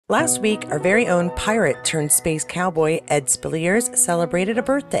Last week, our very own pirate turned space cowboy Ed Speleers celebrated a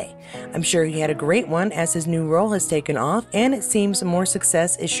birthday. I'm sure he had a great one as his new role has taken off and it seems more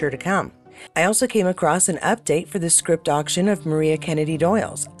success is sure to come. I also came across an update for the script auction of Maria Kennedy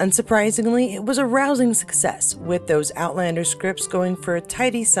Doyle's. Unsurprisingly, it was a rousing success, with those Outlander scripts going for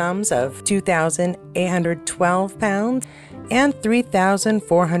tidy sums of £2,812 and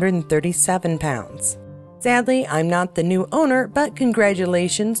 £3,437. Sadly, I'm not the new owner, but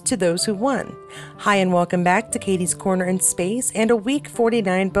congratulations to those who won. Hi and welcome back to Katie's Corner in Space and a Week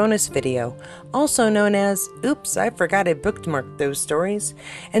 49 bonus video, also known as, oops, I forgot I bookmarked those stories.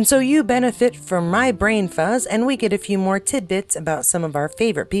 And so you benefit from my brain fuzz and we get a few more tidbits about some of our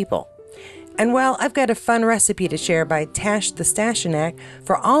favorite people. And well, I've got a fun recipe to share by Tash the Stashinac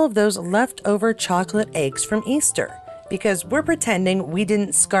for all of those leftover chocolate eggs from Easter, because we're pretending we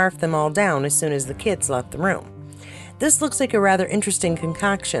didn't scarf them all down as soon as the kids left the room. This looks like a rather interesting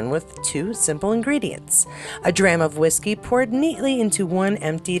concoction with two simple ingredients. A dram of whiskey poured neatly into one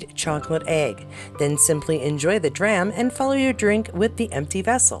emptied chocolate egg. Then simply enjoy the dram and follow your drink with the empty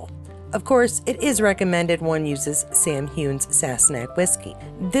vessel. Of course, it is recommended one uses Sam Heughan's Sassenach whiskey.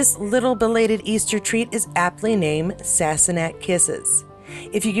 This little belated Easter treat is aptly named Sassenach Kisses.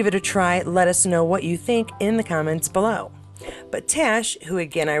 If you give it a try, let us know what you think in the comments below. But Tash, who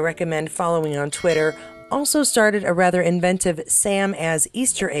again I recommend following on Twitter, also started a rather inventive Sam as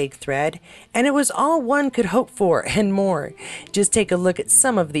Easter egg thread, and it was all one could hope for and more. Just take a look at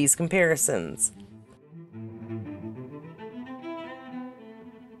some of these comparisons.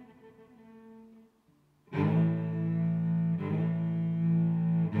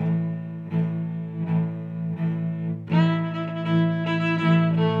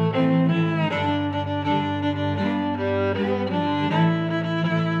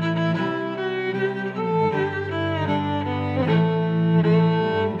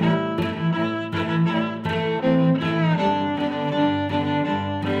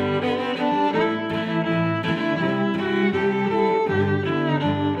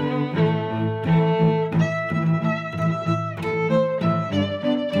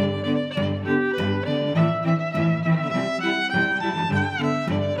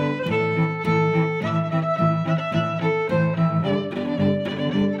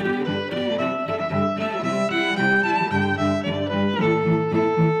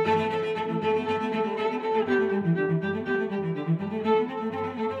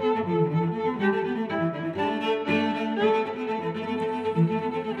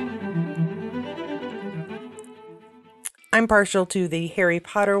 I'm partial to the Harry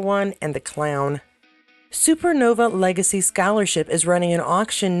Potter one and the clown. Supernova Legacy Scholarship is running an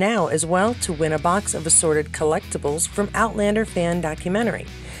auction now as well to win a box of assorted collectibles from Outlander fan documentary.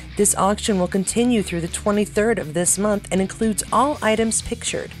 This auction will continue through the 23rd of this month and includes all items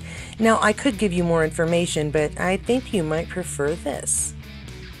pictured. Now, I could give you more information, but I think you might prefer this.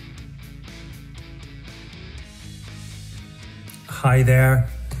 Hi there.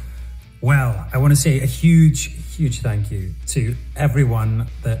 Well, I want to say a huge thank you to everyone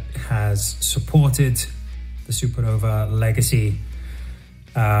that has supported the Supernova Legacy,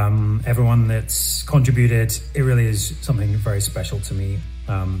 everyone that's contributed. It really is something very special to me.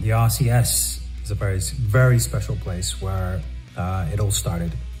 The RCS is a very special place where it all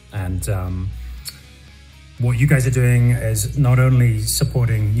started, and what you guys are doing is not only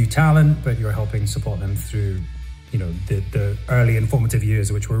supporting new talent, but you're helping support them through the early informative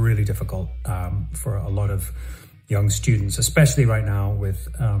years, which were really difficult for a lot of young students, especially right now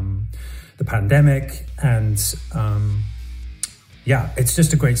with the pandemic. And yeah, it's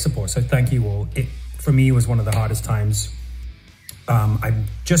just a great support. So thank you all. It, for me, was one of the hardest times. I'm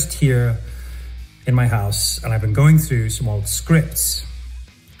just here in my house and I've been going through some old scripts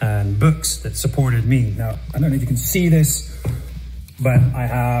and books that supported me. Now, I don't know if you can see this, but I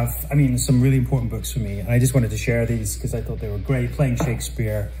have, some really important books for me. And I just wanted to share these because I thought they were great. Playing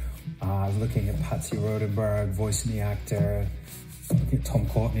Shakespeare, I was looking at Patsy Rodenberg, voicing the actor, looking at Tom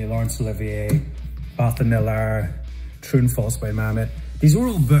Courtenay, Laurence Olivier, Arthur Miller, True and False by Mamet. These were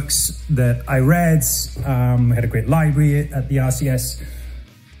all books that I read. We had a great library at the RCS.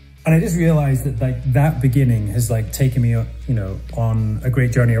 And I just realized that that beginning has taken me, on a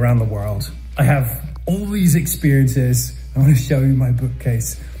great journey around the world. I have all these experiences. I want to show you my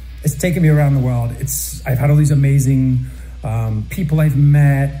bookcase. It's taken me around the world. I've had all these amazing people I've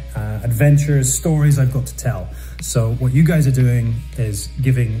met, adventures, stories I've got to tell. So what you guys are doing is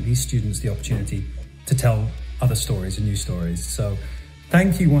giving these students the opportunity to tell other stories and new stories. So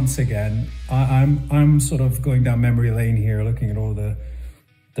thank you once again. I'm sort of going down memory lane here, looking at all the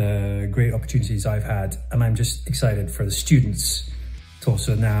great opportunities I've had, and I'm just excited for the students to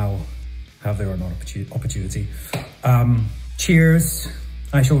also now have their own opportunity. Cheers.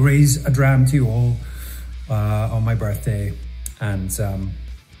 I shall raise a dram to you all on my birthday, and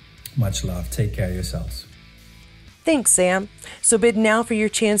much love. Take care of yourselves. Thanks, Sam. So bid now for your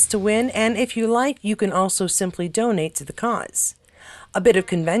chance to win, and if you like, you can also simply donate to the cause. A bit of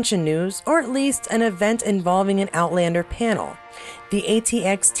convention news, or at least an event involving an Outlander panel. The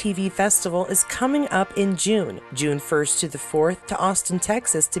ATX TV Festival is coming up in June 1st to the 4th to Austin,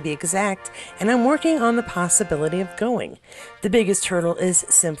 Texas to be exact, and I'm working on the possibility of going. The biggest hurdle is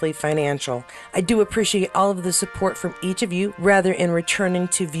simply financial. I do appreciate all of the support from each of you, whether in returning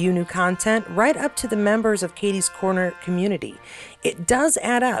to view new content, right up to the members of Katie's Corner community. It does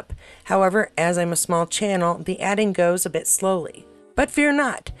add up. However, as I'm a small channel, the adding goes a bit slowly. But fear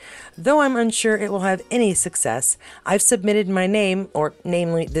not. Though I'm unsure it will have any success, I've submitted my name, or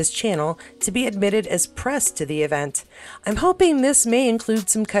namely this channel, to be admitted as press to the event. I'm hoping this may include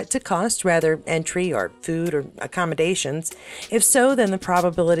some cut to cost, rather entry or food or accommodations. If so, then the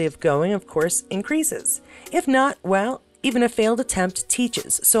probability of going, of course, increases. If not, well, even a failed attempt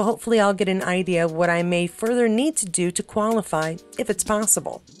teaches, so hopefully I'll get an idea of what I may further need to do to qualify, if it's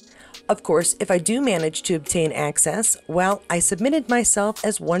possible. Of course, if I do manage to obtain access, well, I submitted myself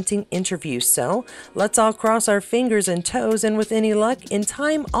as wanting interviews, so let's all cross our fingers and toes, and with any luck, in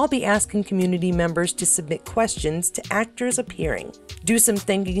time, I'll be asking community members to submit questions to actors appearing. Do some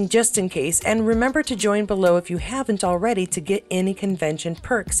thinking just in case, and remember to join below if you haven't already to get any convention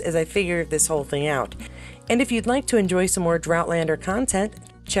perks as I figure this whole thing out. And if you'd like to enjoy some more Droughtlander content,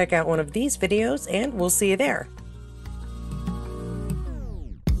 check out one of these videos, and we'll see you there.